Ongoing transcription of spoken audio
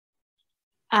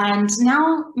And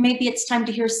now maybe it's time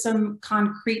to hear some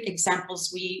concrete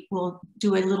examples. We will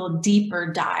do a little deeper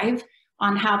dive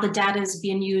on how the data is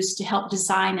being used to help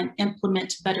design and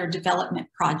implement better development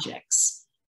projects.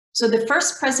 So the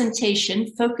first presentation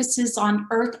focuses on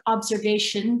Earth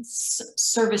observation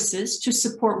services to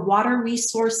support water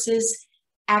resources,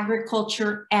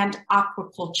 agriculture, and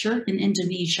aquaculture in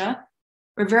Indonesia.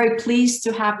 We're very pleased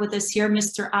to have with us here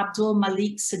Mr. Abdul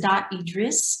Malik Sadat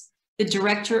Idris, the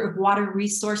Director of Water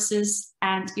Resources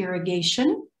and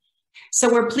Irrigation.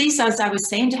 So we're pleased, as I was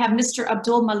saying, to have Mr.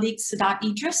 Abdul Malik Sadat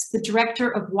Idris, the Director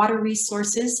of Water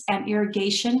Resources and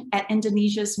Irrigation at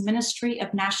Indonesia's Ministry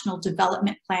of National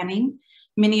Development Planning.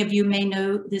 Many of you may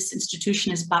know this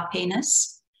institution as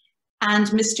BAPPENAS. And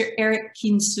Mr. Eric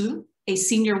Kinsu, a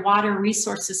Senior Water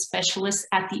Resources Specialist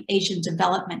at the Asian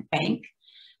Development Bank.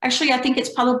 Actually, I think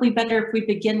it's probably better if we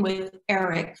begin with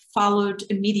Eric, followed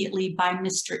immediately by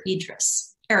Mr.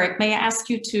 Idris. Eric, may I ask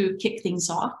you to kick things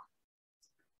off?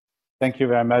 Thank you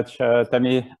very much,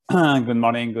 Tammy. Good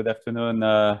morning, good afternoon,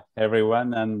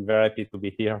 everyone. I'm very happy to be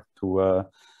here to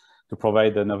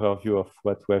provide an overview of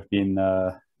what we have been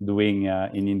doing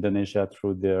in Indonesia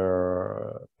through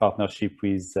their partnership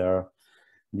with the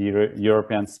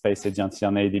European Space Agency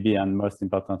and ADB, and most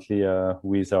importantly,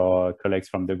 with our colleagues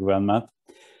from the government.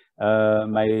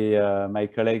 My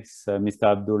colleagues,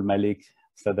 Mr. Abdul Malik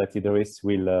Sadat Idris,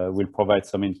 will provide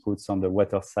some inputs on the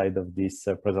water side of this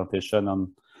presentation, and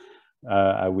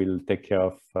I will take care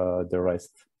of the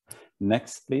rest.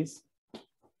 Next, please.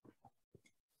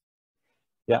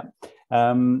 Yeah,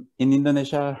 in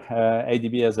Indonesia,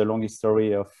 ADB has a long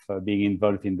history of being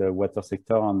involved in the water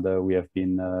sector, and we have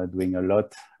been doing a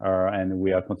lot, and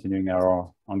we are continuing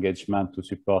our engagement to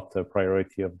support the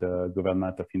priority of the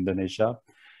government of Indonesia.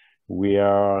 We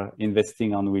are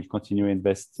investing and will continue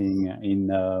investing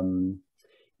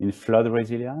in flood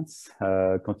resilience,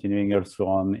 continuing also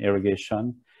on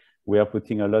irrigation. We are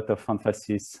putting a lot of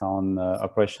emphasis on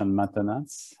operation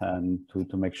maintenance and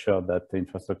to make sure that the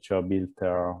infrastructure built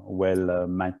are well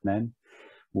maintained.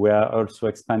 We are also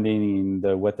expanding in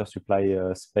the water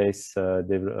supply space,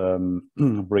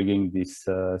 bringing this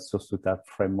source to tap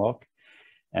framework.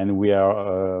 And we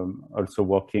are also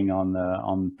working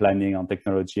on planning, on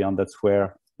technology, and that's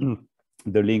where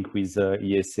the link with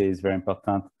ESA is very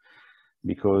important,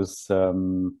 because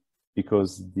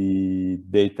the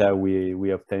data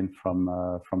we obtain from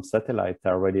satellite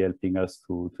are really helping us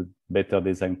to better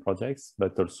design projects,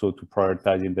 but also to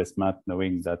prioritize investment,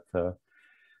 knowing that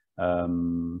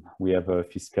we have a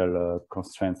fiscal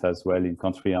constraints as well in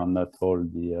country, and not all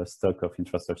the stock of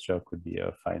infrastructure could be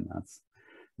financed.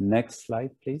 Next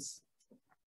slide, please.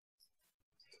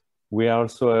 We are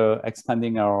also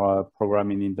expanding our program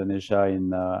in Indonesia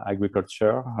in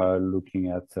agriculture,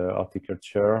 looking at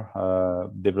horticulture,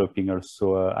 developing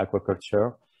also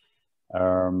aquaculture.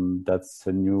 That's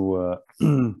a new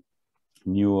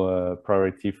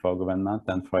priority for government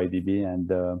and for IDB.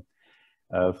 And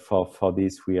for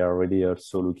this, we are really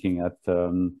also looking at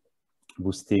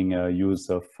boosting use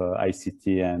of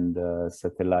ICT and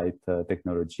satellite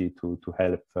technology to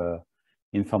help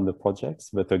inform the projects,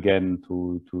 but again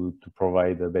to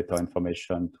provide better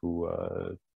information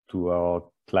to our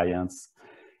clients,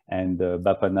 and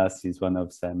BAPPENAS is one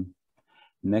of them.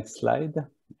 Next slide.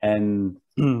 And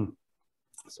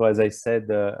so, as I said,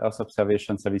 Earth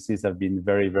observation services have been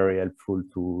very, very helpful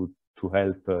to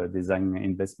help design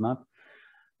investment.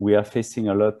 We are facing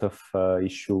a lot of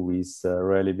issue with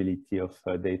reliability of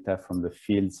data from the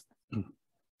fields.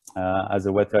 As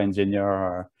a water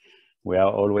engineer, we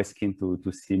are always keen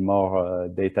to see more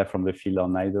data from the field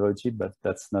on hydrology, but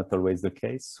that's not always the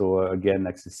case. So again,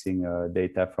 accessing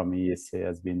data from ESA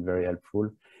has been very helpful.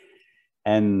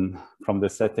 And from the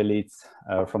satellite,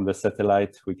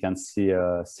 we can see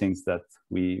things that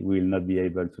we will not be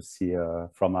able to see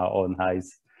from our own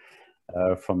eyes,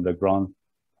 from the ground.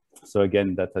 So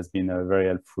again, that has been very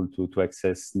helpful to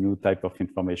access new type of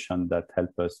information that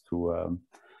help us to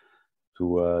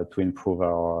improve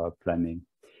our planning.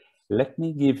 Let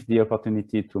me give the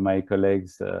opportunity to my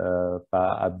colleagues,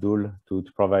 Abdul, to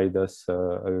provide us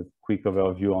a quick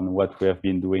overview on what we have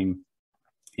been doing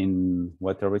in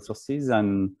water resources.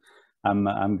 And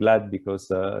I'm glad,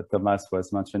 because Thomas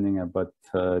was mentioning about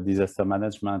disaster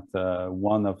management.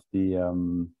 One of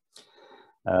the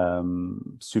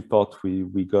support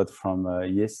we got from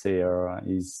ESA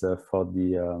is for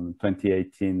the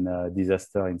 2018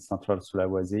 disaster in Central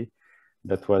Sulawesi.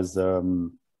 That was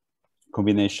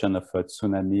combination of a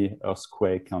tsunami,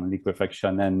 earthquake, and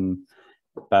liquefaction. And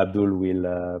Abdul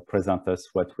will present us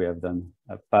what we have done.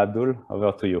 Abdul,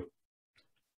 over to you.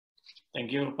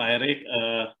 Thank you, Pak Eric.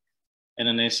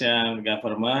 Indonesian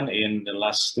government in the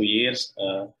last 2 years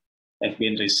have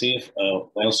been received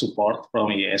well support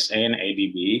from ESA and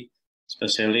ADB,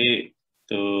 especially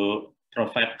to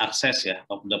provide access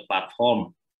of the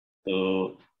platform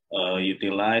to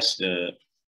utilize the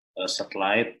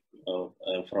satellite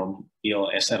from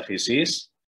EOS services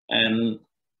and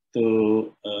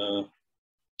to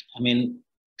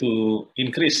to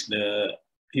increase the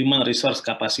human resource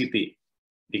capacity,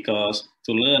 because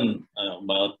to learn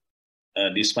about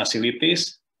these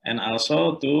facilities and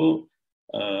also to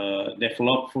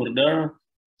develop further,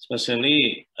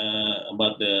 especially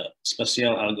about the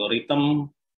spatial algorithm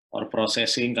or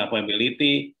processing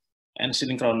capability, and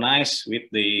synchronize with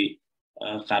the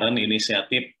current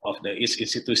initiative of the each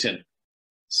institution.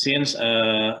 Since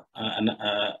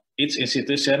each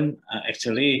institution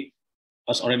actually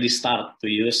has already started to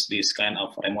use this kind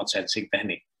of remote sensing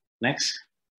technique. Next.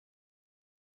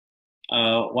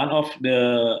 One of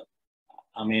the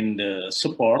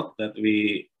support that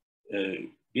we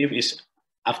give is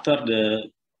after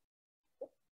the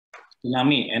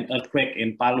tsunami and earthquake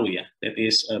in Palu, that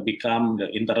is become the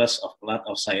interest of a lot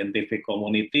of scientific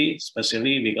community,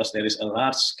 especially because there is a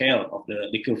large scale of the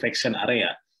liquefaction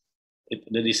area.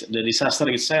 The disaster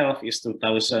itself is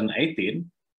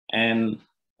 2018, and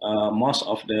most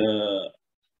of the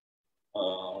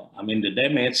the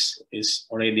damage is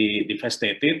already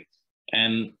devastated,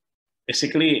 and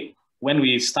basically when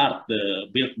we start the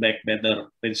Build Back Better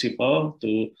principle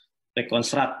to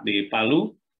reconstruct the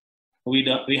Palu,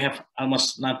 we have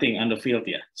almost nothing on the field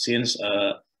since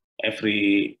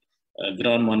every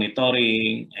ground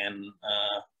monitoring and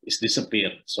is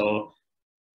disappeared. So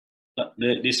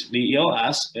the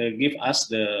EOS give us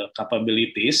the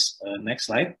capabilities. Next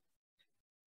slide.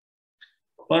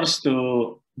 First,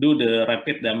 to do the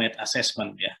rapid damage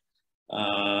assessment,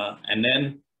 and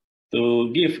then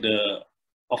to give the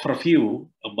overview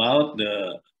about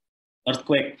the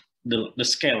earthquake, the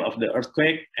scale of the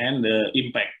earthquake and the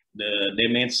impact, the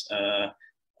damage,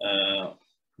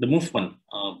 the movement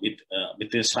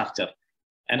between structure,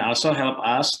 and also help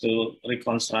us to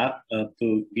reconstruct,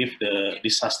 to give the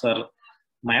disaster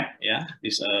map,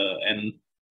 and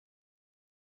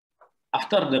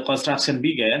after the construction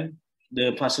began,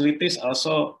 the facilities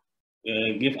also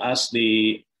give us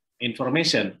the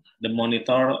information, the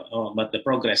monitor about the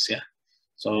progress,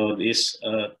 So this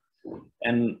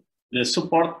and the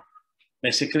support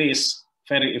basically is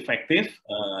very effective.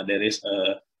 There is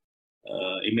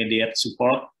immediate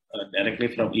support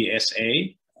directly from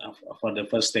ESA for the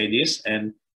first stages,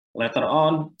 and later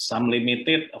on some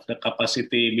limited of the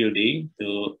capacity building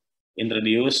to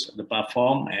introduce the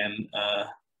platform, and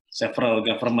several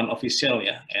government official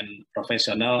and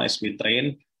professional has been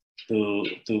trained to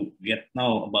get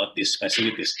know about these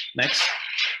facilities. Next.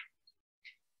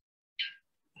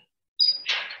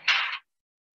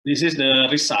 This is the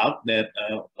result that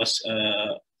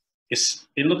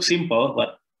it looks simple,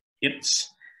 but it's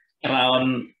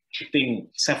around, I think,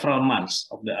 several months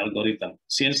of the algorithm,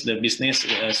 since the business,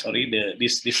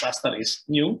 this disaster is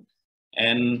new,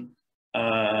 and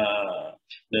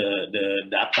the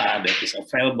data that is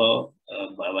available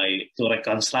to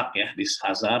reconstruct this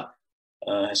hazard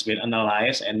has been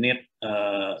analyzed and need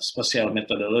special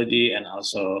methodology and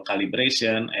also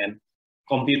calibration and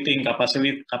computing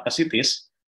capacities.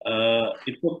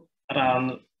 It took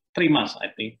around 3 months, I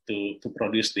think, to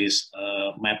produce this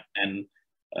map and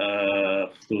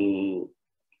to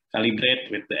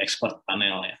calibrate with the expert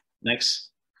panel.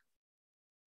 Next.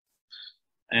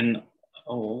 And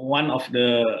one of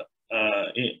the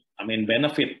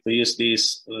benefit to use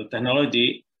this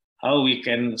technology, how we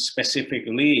can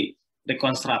specifically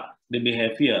reconstruct the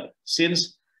behavior,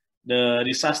 since the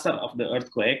disaster of the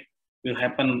earthquake will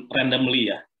happen randomly,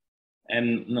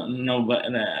 and nobody,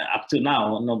 up to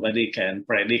now, nobody can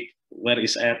predict where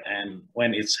it's at and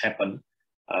when it's happened.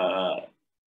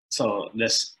 So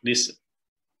these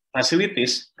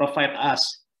facilities provide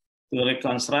us to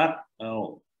reconstruct,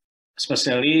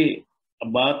 especially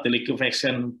about the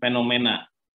liquefaction phenomena,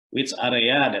 which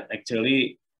area that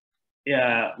actually,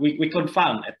 we could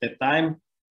found at the time,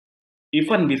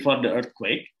 even before the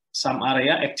earthquake, some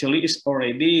area actually is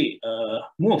already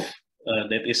moved.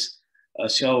 That is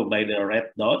shown by the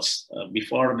red dots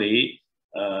before the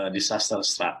disaster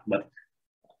struck. But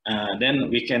then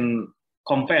we can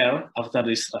compare after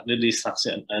the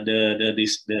destruction,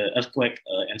 the earthquake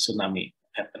and tsunami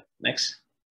happened. Next.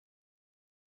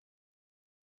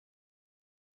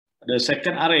 The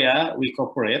second area we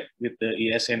cooperate with the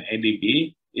ESA and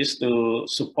ADB is to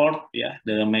support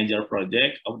the major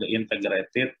project of the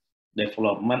integrated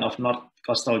development of North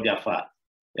Coastal Java.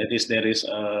 That is, there is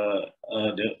the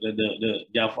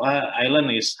Java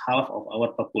Island is half of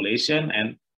our population,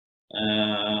 and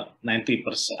 90%,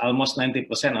 almost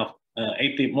 90% of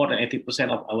more than 80%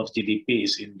 of our GDP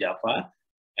is in Java,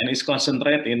 and it's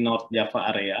concentrated in North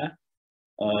Java area.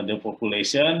 The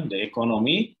population, the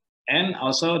economy, and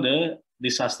also the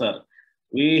disaster.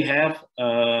 We have,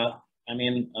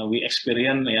 we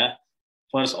experience,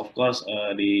 first, of course,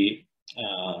 the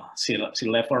sea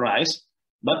level rise,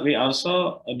 but we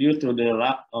also, due to the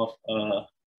lack of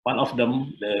one of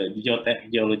them, the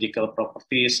geological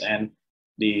properties and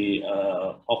the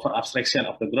over abstraction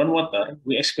of the groundwater,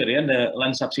 we experience the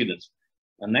land subsidence.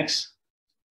 Next,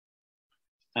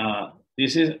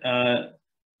 this is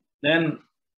then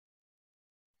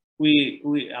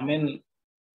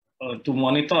to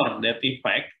monitor that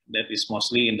impact that is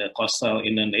mostly in the coastal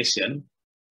Indonesian,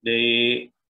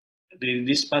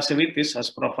 these facilities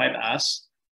has provided us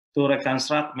to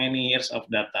reconstruct many years of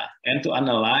data and to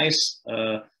analyze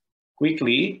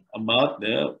quickly about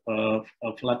the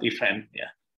flood event.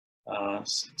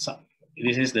 So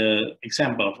this is the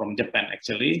example from Japan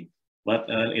actually, but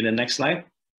in the next slide,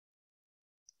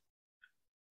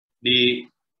 the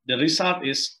result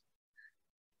is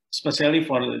especially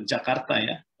for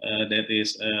Jakarta, that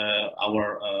is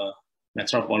our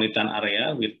metropolitan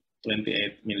area with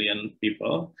 28 million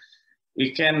people.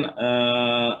 We can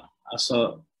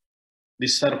also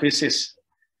these services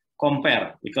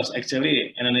compare, because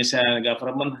actually Indonesian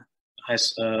government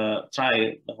has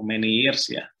tried many years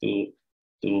to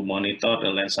monitor the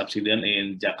land subsidence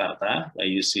in Jakarta by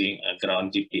using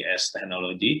ground GPS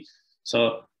technology.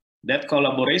 So that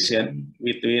collaboration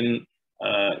between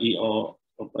EO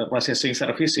processing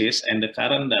services and the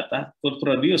current data could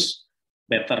produce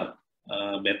better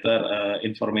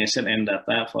information and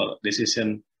data for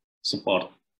decision support.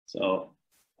 So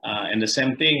and the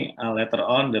same thing later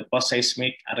on, the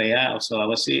post-seismic area of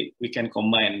Sulawesi, we can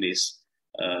combine this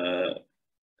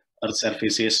earth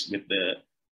services with the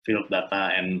field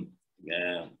data and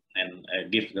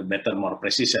give the better, more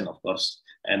precision, of course,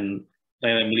 and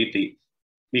reliability.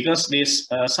 Because this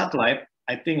satellite,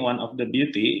 I think one of the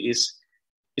beauty is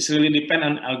it's really depend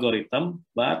on algorithm,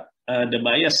 but the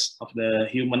bias of the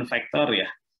human factor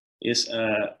is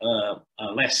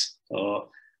less. So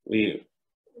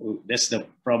that's the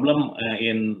problem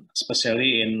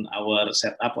especially in our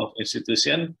setup of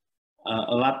institution.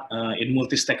 A lot in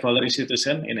multi-stakeholder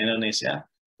institution in Indonesia,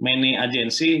 many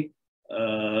agency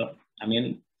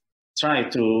try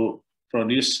to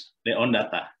produce their own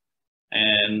data,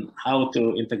 and how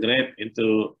to integrate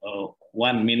into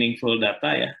one meaningful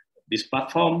data. This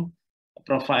platform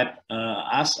provide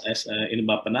us as in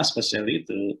BAPPENAS especially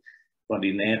to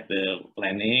coordinate the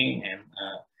planning, and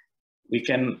we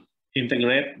can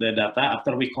integrate the data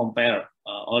after we compare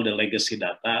all the legacy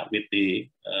data with the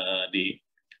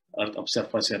Earth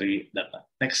Observatory data.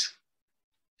 Next.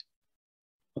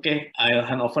 Okay, I'll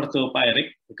hand over to Pak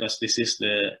Eric, because this is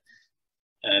the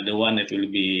one that will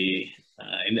be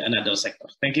in another sector.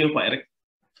 Thank you, Pak Eric.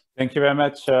 Thank you very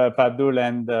much, Pak Abdul.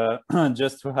 And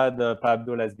just to add, Pak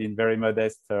Abdul has been very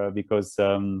modest because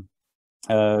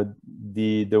the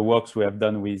works we have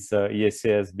done with ESA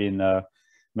has been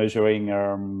measuring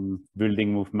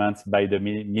building movements by the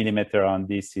millimeter, and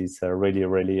this is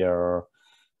really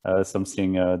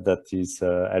something that is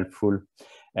helpful.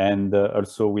 And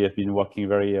also we have been working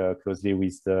very closely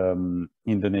with the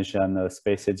Indonesian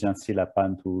Space Agency,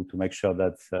 LAPAN, to make sure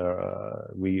that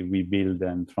we build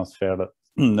and transfer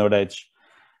knowledge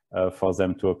for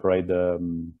them to operate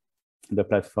the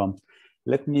platform.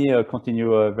 Let me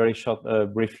continue very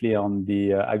briefly on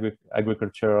the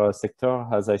agriculture sector.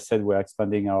 As I said, we're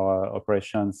expanding our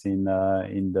operations in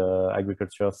the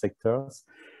agriculture sectors,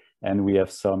 and we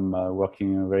have some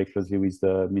working very closely with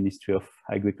the Ministry of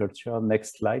Agriculture.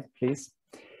 Next slide, please.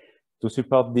 To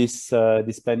support this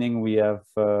planning, we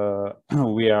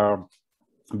are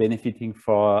benefiting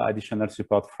for additional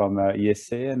support from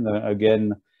ESA, and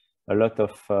again, a lot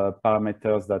of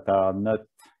parameters that are not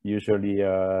usually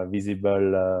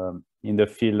visible in the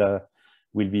field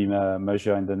will be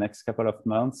measured in the next couple of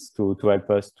months to help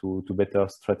us to better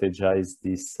strategize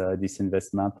this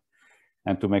investment,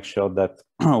 and to make sure that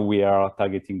we are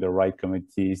targeting the right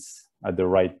communities at the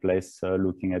right place,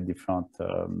 looking at different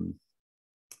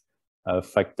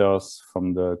factors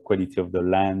from the quality of the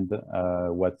land,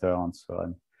 water, and so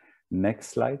on. Next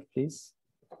slide, please.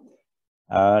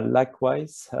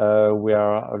 Likewise, we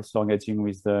are also engaging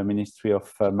with the Ministry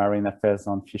of Marine Affairs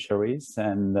and Fisheries,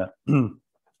 and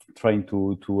trying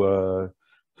to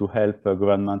help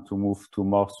government to move to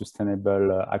more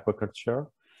sustainable aquaculture.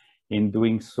 In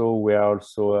doing so, we are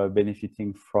also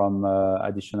benefiting from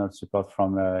additional support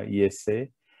from ESA.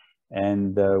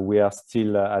 And we are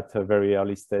still at a very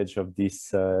early stage of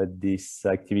this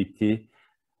activity.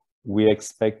 We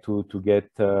expect to get,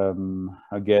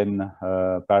 again,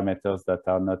 parameters that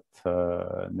are not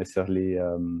necessarily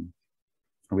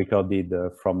recorded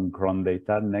from ground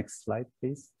data. Next slide,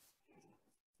 please.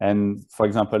 And for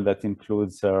example, that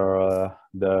includes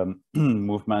the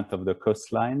movement of the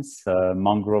coastlines,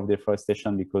 mangrove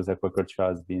deforestation, because aquaculture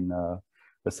has been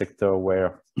a sector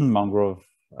where mangrove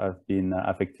have been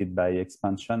affected by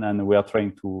expansion, and we are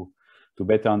trying to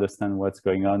better understand what's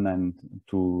going on and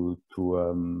to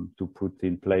put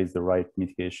in place the right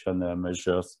mitigation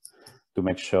measures to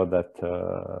make sure that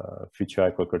future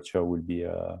aquaculture will be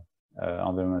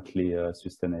environmentally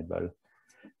sustainable.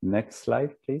 Next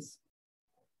slide, please.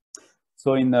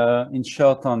 So in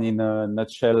short and in a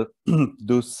nutshell,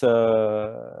 those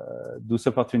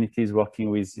opportunities working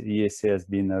with ESA has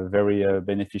been very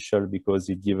beneficial, because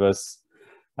it gives us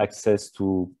access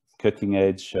to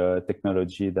cutting-edge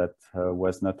technology that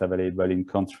was not available in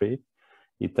country.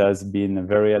 It has been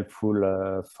very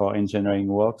helpful for engineering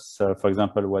works. For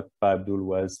example, what Abdul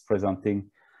was presenting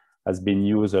has been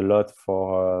used a lot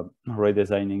for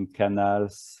redesigning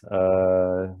canals,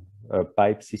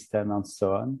 pipe system, and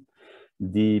so on.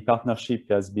 The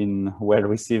partnership has been well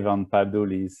received, and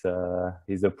Abdul is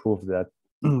a proof that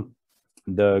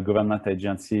the government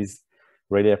agencies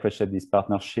really appreciate this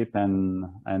partnership, and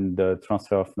the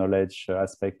transfer of knowledge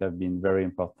aspect have been very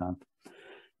important.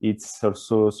 It's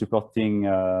also supporting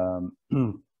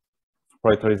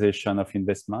prioritization of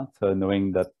investment,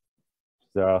 knowing that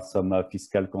there are some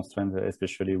fiscal constraints,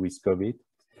 especially with COVID.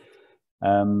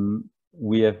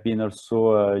 We have been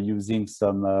also using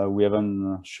some, we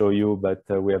haven't shown you, but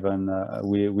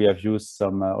we have used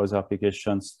some other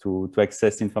applications to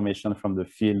access information from the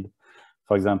field.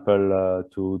 For example,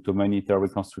 to monitor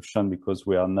reconstruction, because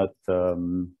we are not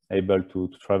able to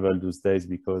travel those days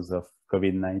because of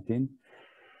COVID-19.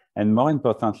 And more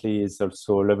importantly, is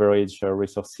also leverage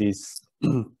resources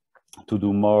to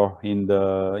do more in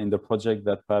the project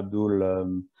that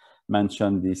Abdul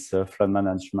mentioned, this flood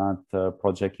management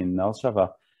project in North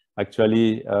Java.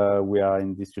 Actually, we are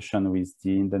in discussion with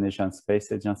the Indonesian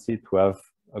Space Agency to have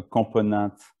a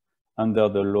component under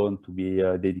the loan to be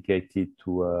dedicated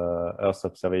to Earth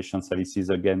observation services,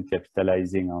 again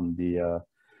capitalizing on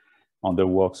the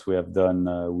works we have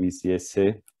done with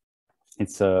ESA.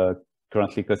 It's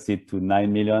currently costed to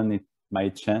 9 million. It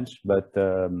might change, but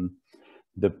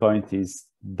the point is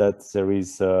that there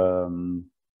is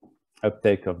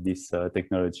uptake of this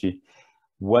technology.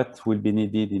 What will be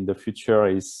needed in the future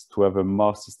is to have a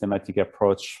more systematic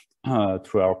approach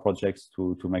through our projects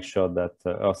to make sure that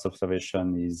Earth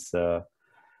observation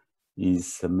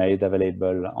is made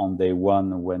available on day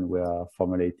one when we are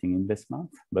formulating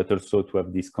investment, but also to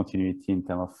have this continuity in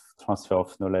terms of transfer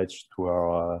of knowledge to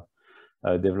our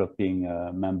developing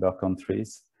member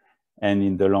countries, and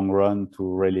in the long run to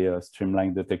really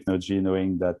streamline the technology,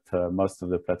 knowing that most of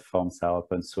the platforms are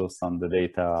open source and the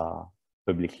data are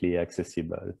publicly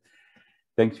accessible.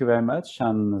 Thank you very much.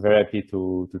 I'm very happy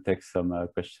to take some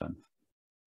questions.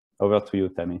 Over to you,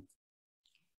 Tammy.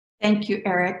 Thank you,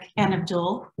 Eric and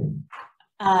Abdul.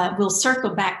 We'll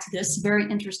circle back to this very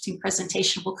interesting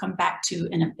presentation we'll come back to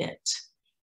in a bit.